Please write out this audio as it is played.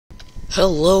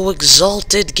Hello,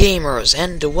 exalted gamers,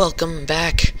 and welcome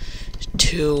back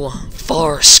to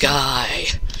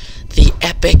FarSky, the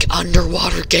epic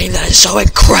underwater game that is so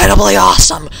incredibly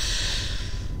awesome.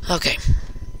 Okay,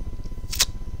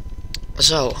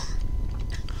 so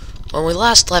when we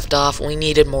last left off, we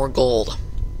needed more gold,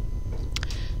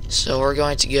 so we're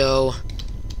going to go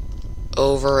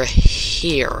over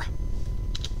here.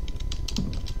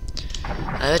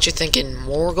 I bet you're thinking,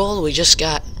 more gold? We just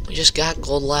got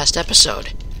gold last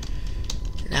episode.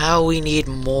 Now we need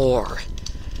more.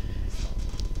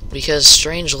 Because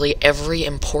strangely, every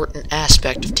important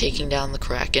aspect of taking down the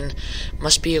Kraken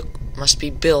must be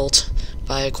built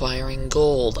by acquiring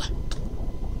gold.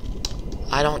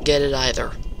 I don't get it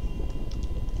either.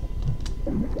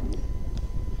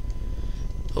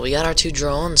 But we got our two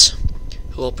drones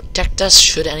who will protect us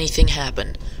should anything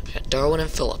happen. We got Darwin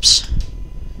and Phillips.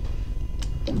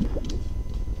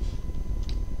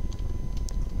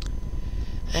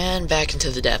 And back into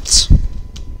the depths.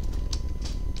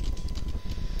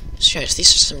 Seriously,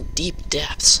 these are some deep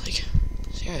depths. Like,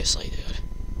 seriously, dude.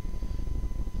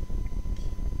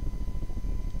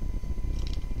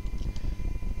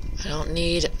 I don't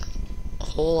need a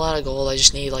whole lot of gold. I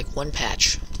just need, like, one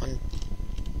patch.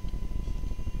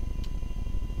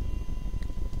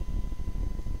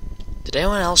 Did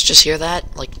anyone else just hear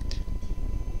that? Like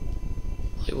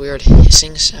weird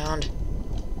hissing sound?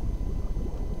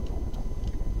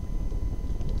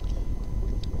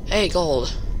 Hey,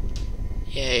 gold.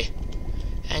 Yay.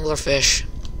 Anglerfish.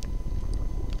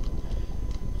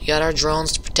 We got our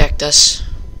drones to protect us.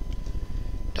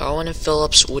 Darwin and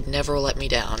Phillips would never let me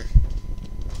down.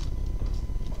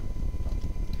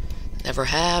 Never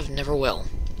have, never will.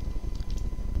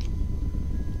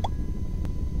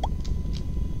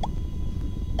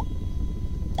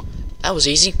 That was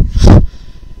easy.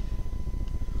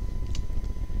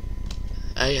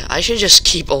 I should just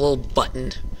keep a little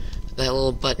button. That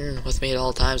little button with me at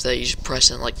all times that you should press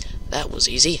and like, that was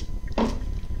easy. Alright.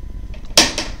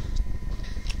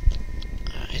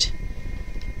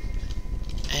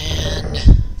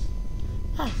 And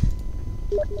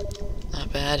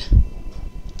not bad.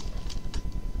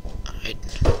 Alright.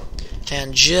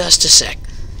 And just a sec.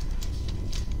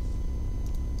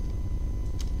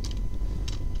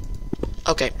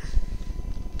 Okay.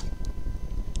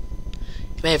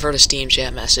 You may have heard a Steam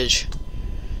chat message.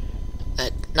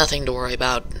 Nothing to worry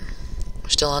about. We're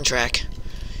still on track.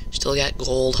 Still got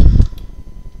gold.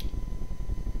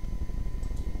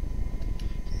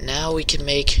 Now we can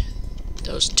make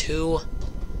those two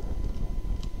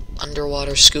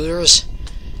underwater scooters,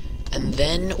 and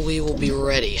then we will be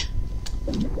ready.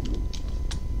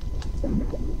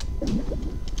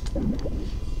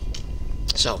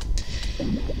 So,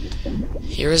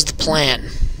 here is the plan.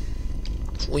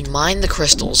 We mine the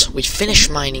crystals. We finish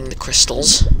mining the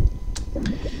crystals.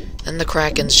 Then the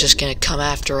Kraken's just gonna come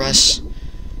after us,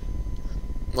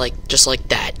 just like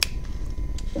that.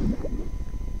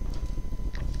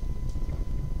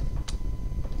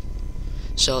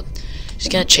 So, he's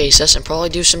gonna chase us and probably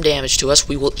do some damage to us.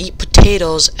 We will eat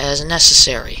potatoes as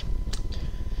necessary.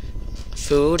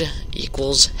 Food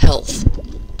equals health.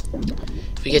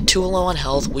 If we get too low on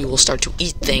health, we will start to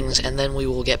eat things, and then we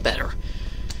will get better.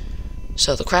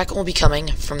 So the Kraken will be coming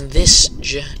from this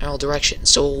general direction.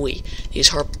 So will we.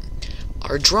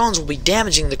 Our drones will be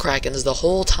damaging the Krakens the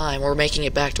whole time we're making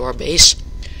it back to our base.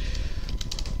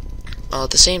 At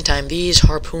the same time, these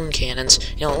harpoon cannons,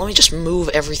 let me just move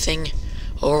everything,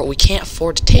 or we can't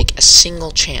afford to take a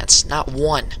single chance, not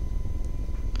one.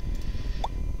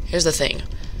 Here's the thing.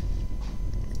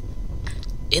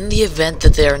 In the event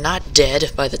that they are not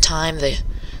dead by the time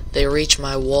they reach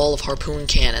my wall of harpoon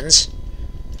cannons,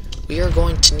 we are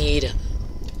going to need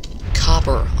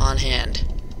copper on hand.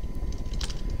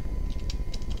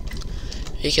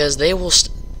 Because they will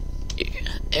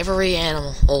every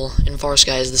animal in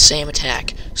FarSky is the same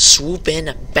attack. Swoop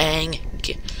in, bang,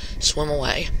 swim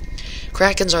away.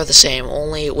 Krakens are the same,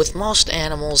 only with most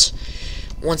animals,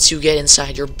 once you get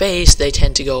inside your base, they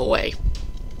tend to go away.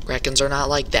 Krakens are not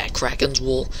like that. Krakens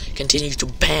will continue to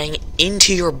bang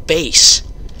into your base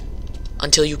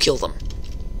until you kill them.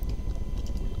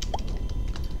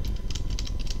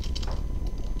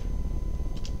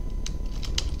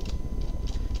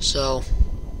 So,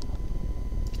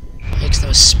 makes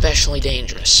them especially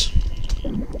dangerous.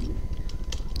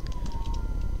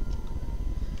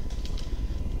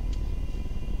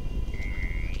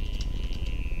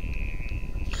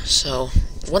 So,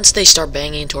 once they start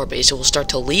banging into our base, it will start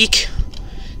to leak.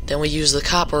 Then we use the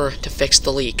copper to fix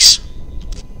the leaks.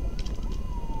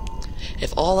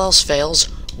 If all else fails,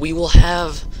 we will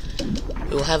have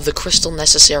we will have the crystal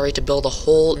necessary to build a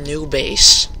whole new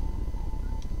base.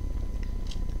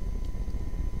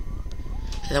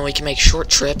 And then we can make short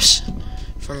trips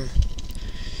from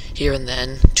here and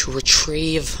then to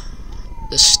retrieve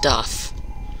the stuff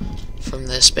from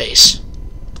this base.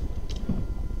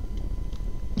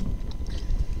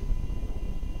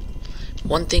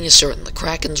 One thing is certain, the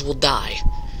Krakens will die.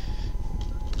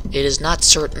 It is not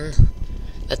certain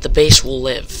that the base will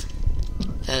live.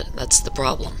 That's the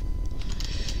problem.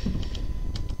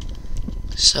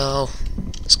 So,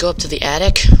 let's go up to the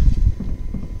attic.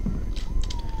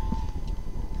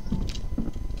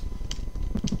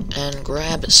 And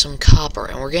grab some copper.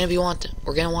 And we're gonna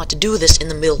want to do this in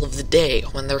the middle of the day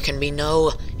when there can be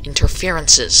no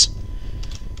interferences.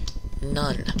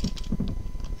 None.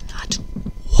 Not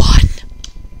one.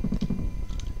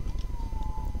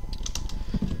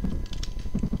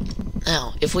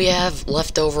 Now, if we have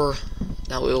leftover,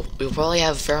 now we'll probably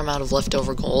have a fair amount of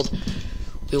leftover gold.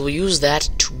 We will use that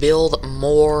to build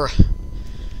more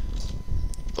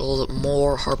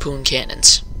harpoon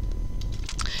cannons.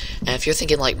 And if you're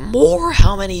thinking like, more?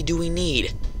 How many do we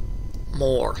need?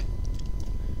 More.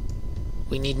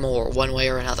 We need more, one way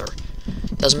or another.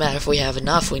 Doesn't matter if we have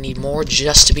enough, we need more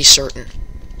just to be certain.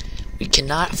 We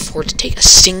cannot afford to take a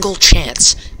single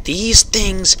chance. These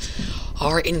things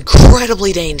are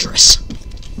incredibly dangerous.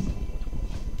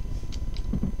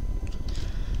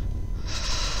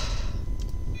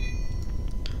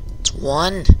 It's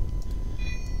one.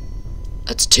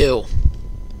 That's two.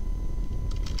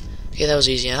 Okay, that was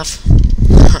easy enough.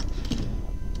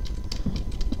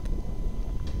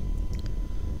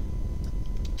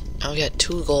 Now we got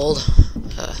 2 gold.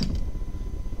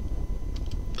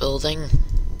 Building.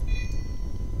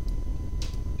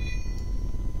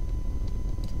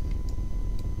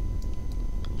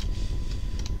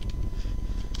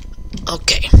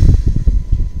 Okay.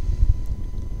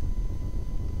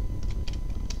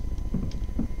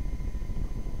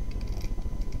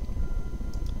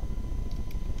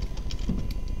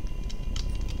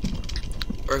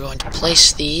 We're going to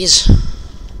place these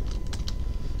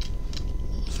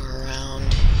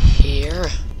around here.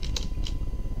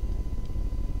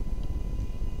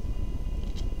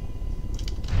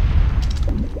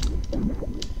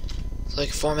 It's like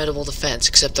a formidable defense,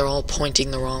 except they're all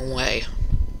pointing the wrong way.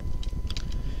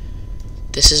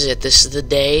 This is it. This is the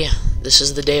day. This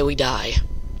is the day we die.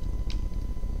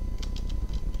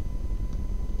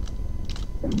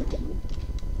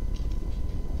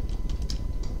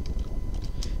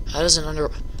 How does an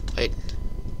wait.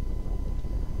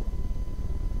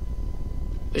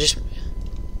 We just...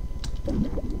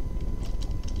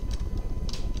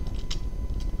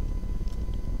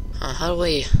 how do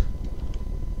we...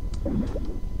 I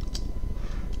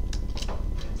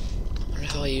wonder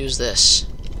how I use this.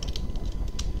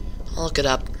 I'll look it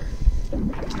up.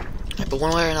 Right, but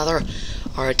one way or another,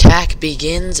 our attack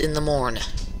begins in the morn.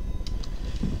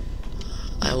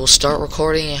 I will start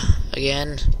recording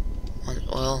again.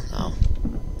 Well, no.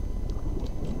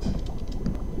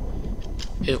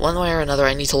 One way or another,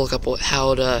 I need to look up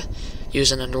how to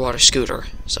use an underwater scooter,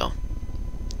 so.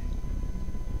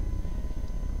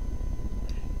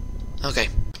 Okay.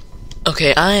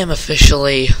 Okay, I am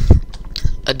officially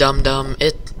a dum-dum.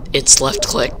 It's left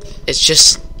click. It's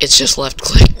just left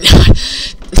click.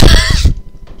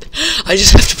 I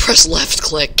just have to press left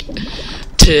click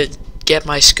to get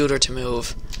my scooter to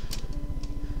move.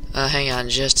 Hang on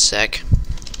just a sec.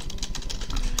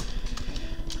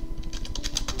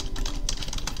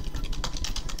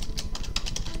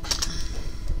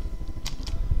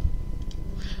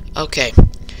 Okay,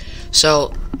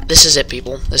 so this is it,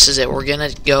 people. This is it. We're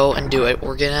gonna go and do it.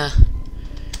 We're gonna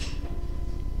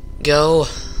go,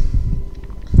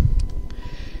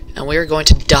 and we are going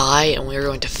to die, and we are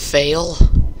going to fail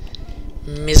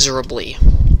miserably.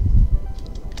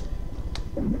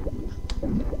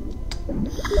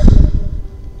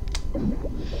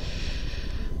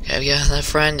 Okay, yeah, that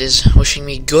friend is wishing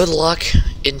me good luck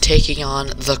in taking on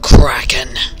the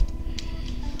Kraken.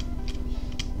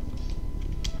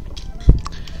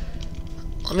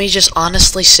 Let me just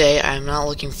honestly say I'm not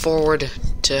looking forward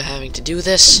to having to do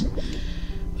this,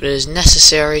 but it is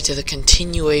necessary to the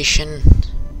continuation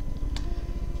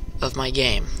of my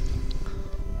game.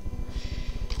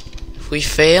 If we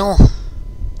fail,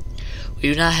 we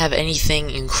do not have anything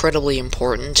incredibly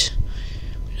important.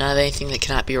 We do not have anything that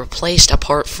cannot be replaced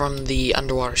apart from the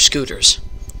underwater scooters.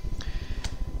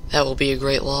 That will be a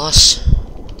great loss.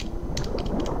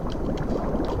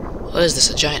 What is this,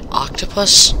 a giant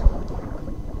octopus?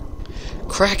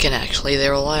 Kraken, actually. They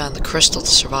rely on the crystal to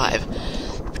survive.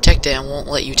 Protect it and won't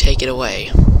let you take it away.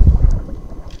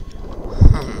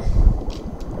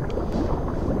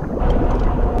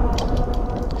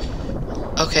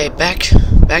 Okay, back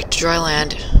to dry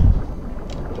land.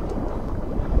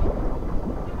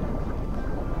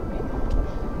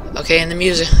 Okay, and the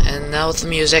music, and now with the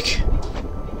music.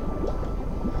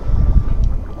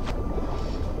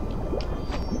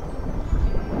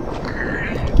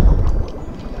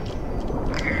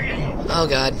 Oh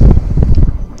god.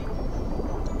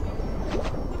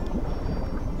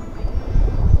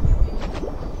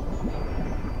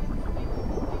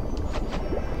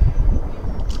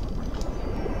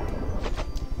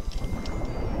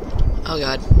 Oh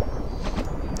god.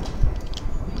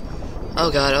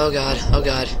 Oh god, oh god, oh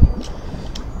god.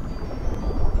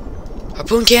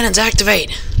 Harpoon cannons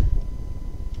activate!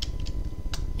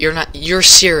 You're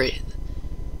serious.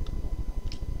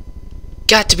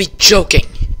 Got to be joking.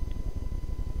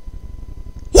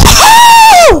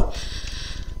 Woohoo!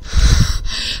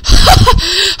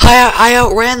 I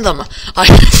outran them. I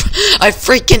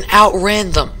freaking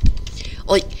outran them.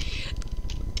 Like,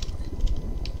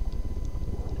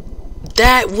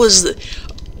 that was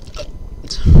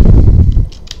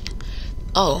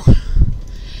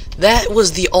that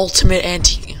was the ultimate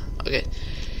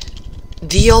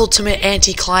the ultimate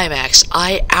anticlimax.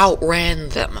 I outran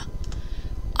them.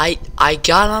 I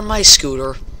got on my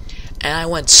scooter and I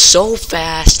went so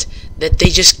fast that they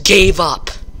just gave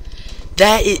up.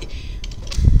 That is,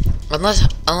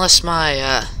 unless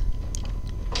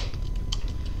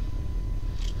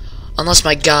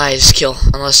my guys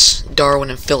unless Darwin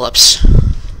and Phillips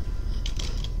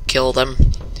kill them.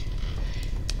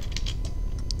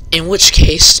 In which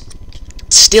case,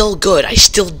 still good. I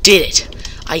still did it.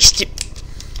 I did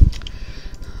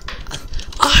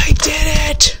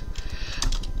it!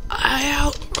 I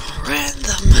outran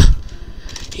them.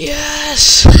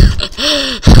 Yes!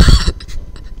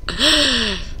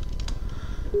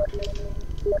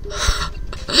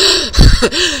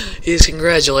 He's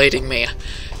congratulating me.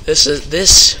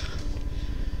 This.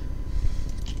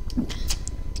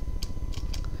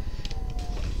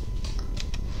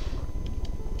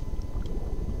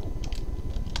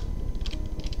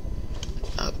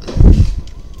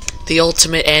 The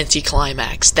ultimate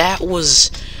anticlimax. That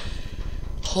was...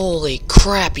 Holy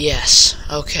crap, yes.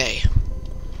 Okay.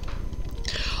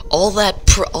 All that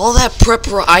prep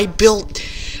I built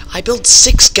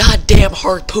 6 goddamn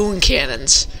harpoon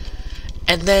cannons.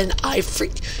 And then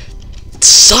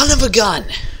son of a gun.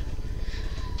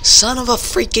 Son of a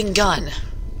freaking gun.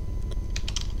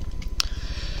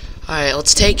 Alright,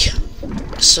 let's take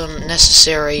some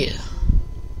necessary...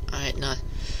 Alright, no.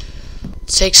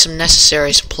 Let's take some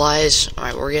necessary supplies.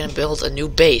 Alright, we're gonna build a new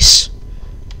base.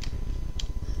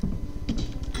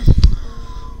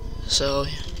 So,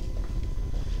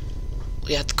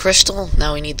 we got the crystal,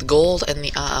 now we need the gold and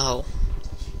the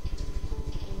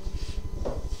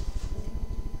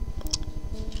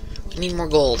we need more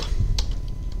gold.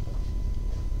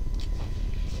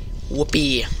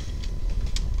 Whoopee.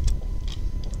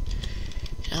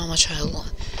 You know how much I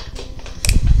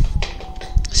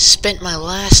spent my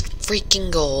last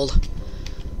freaking gold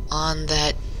on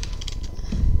that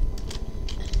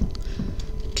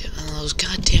those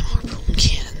goddamn harpoon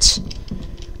cannons.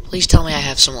 Please tell me I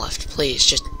have some left. Please,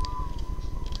 just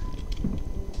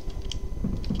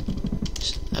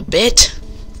a bit.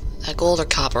 That gold or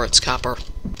copper? It's copper.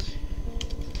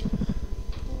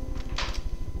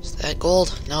 Is that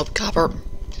gold? Nope, copper.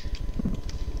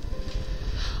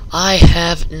 I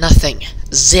have nothing.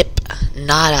 Zip.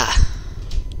 Nada.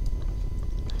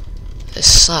 This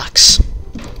sucks.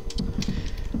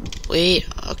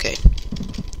 Okay.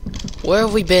 Where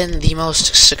have we been the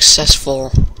most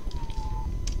successful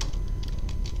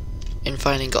in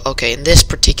finding gold? Okay, in this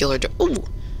particular ooh,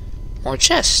 more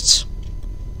chests.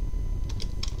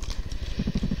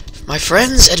 My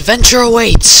friends, adventure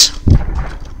awaits.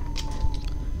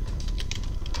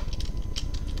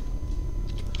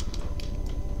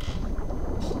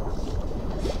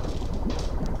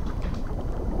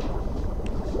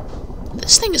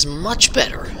 This thing is much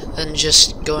better than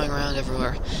just going around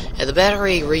everywhere. Yeah, the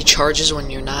battery recharges when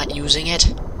you're not using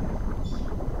it.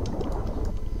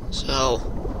 So,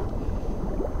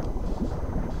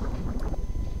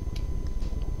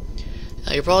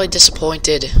 now you're probably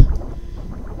disappointed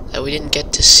that we didn't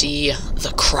get to see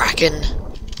the Kraken,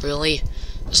 really.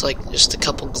 Just a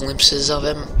couple glimpses of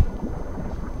him.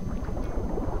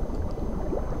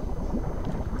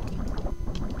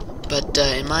 But,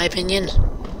 in my opinion,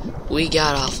 we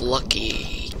got off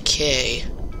lucky. Okay.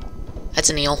 That's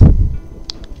an eel.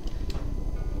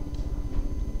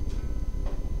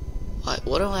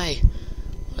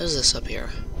 What is this up here?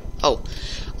 Oh,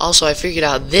 also I figured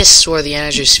out this is where the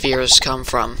energy spheres come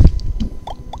from.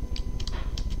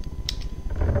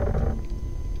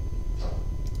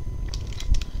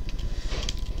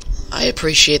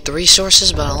 appreciate the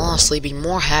resources, but I'll honestly be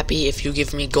more happy if you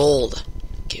give me gold.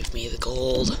 Give me the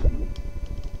gold.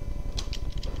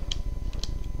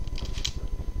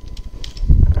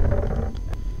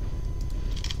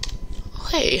 Oh,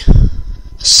 hey,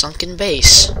 a sunken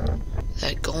base.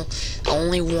 That gold,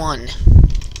 only one.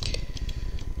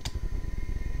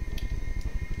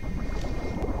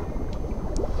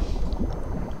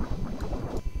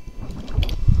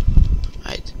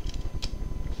 Right.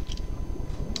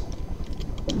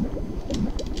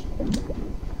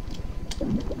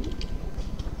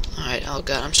 Alright, oh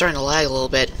god, I'm starting to lag a little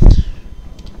bit.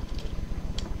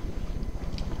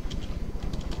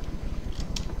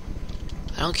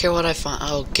 I don't care what I find.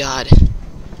 Oh god.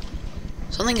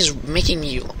 Something is making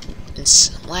me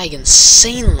lag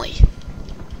insanely.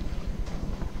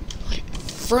 Like,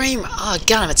 oh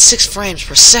god, I'm at 6 frames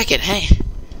per second, hey.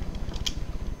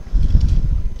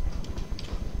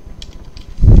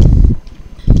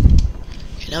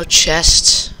 Okay, no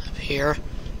chests up here.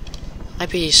 Might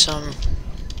be some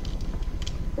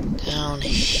down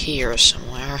here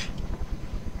somewhere.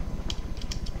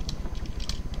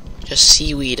 Just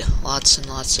seaweed. Lots and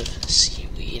lots of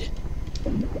seaweed.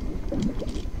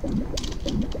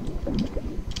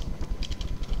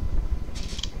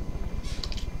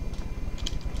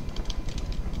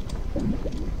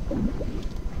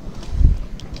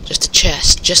 Just a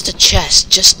chest. Just a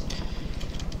chest. Just...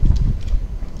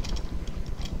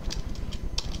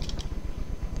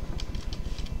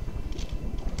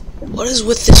 What is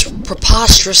with this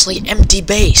preposterously empty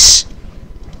base?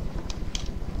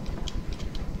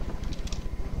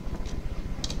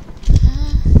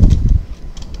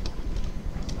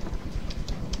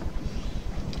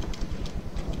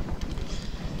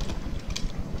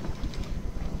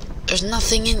 There's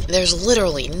nothing in... There's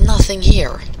literally nothing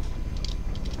here.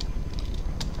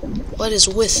 What is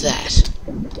with that?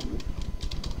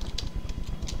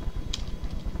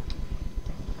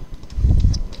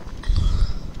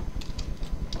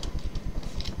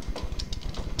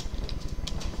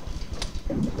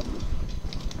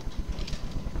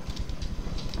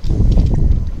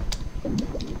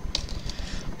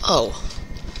 Oh.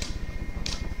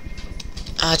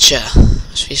 Gotcha.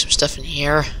 Must be some stuff in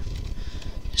here.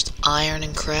 Just iron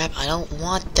and crap. I don't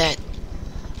want that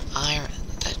iron.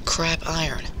 That crap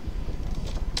iron.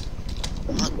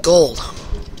 I want gold.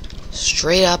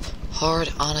 Straight up,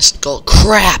 hard, honest gold.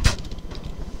 Crap!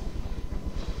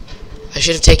 I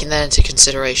should have taken that into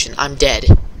consideration. I'm dead.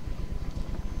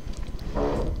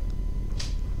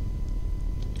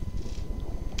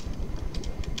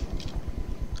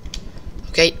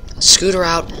 Okay, scooter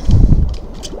out.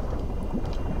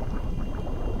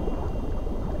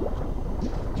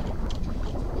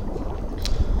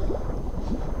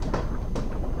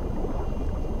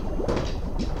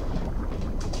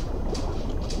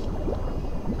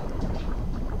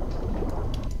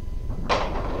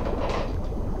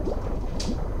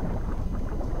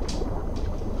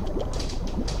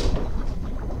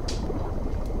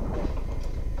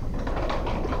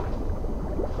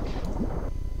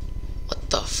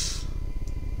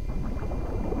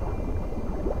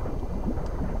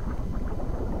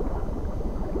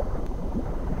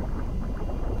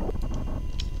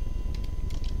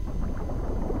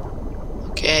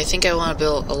 Okay, I think I want to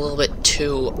build a little bit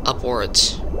too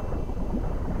upwards.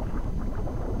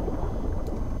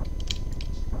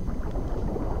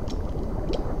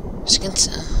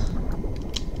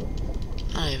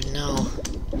 I don't even know.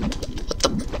 What the...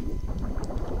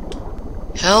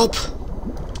 Help!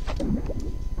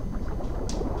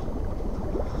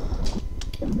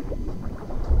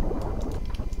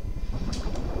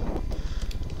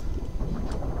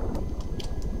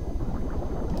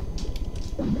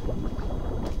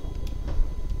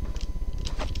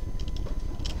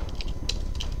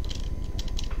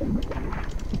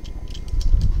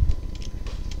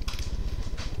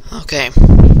 Okay.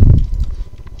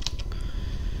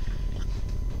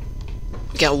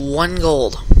 We got 1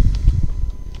 gold.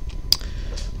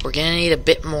 We're gonna need a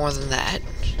bit more than that.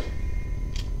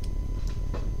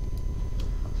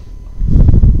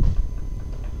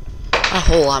 Not a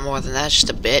whole lot more than that, just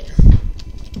a bit.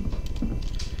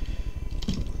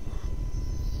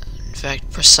 In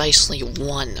fact, precisely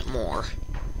 1 more.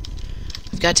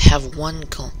 I've got to have 1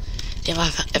 gold. Damn,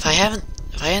 if I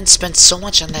hadn't spent so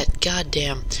much on that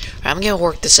goddamn... I'm gonna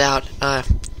work this out. I'll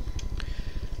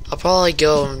probably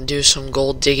go and do some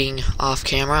gold digging off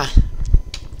camera.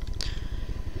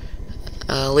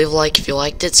 Leave a like if you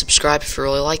liked it, subscribe if you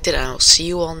really liked it, and I'll see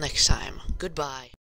you all next time. Goodbye.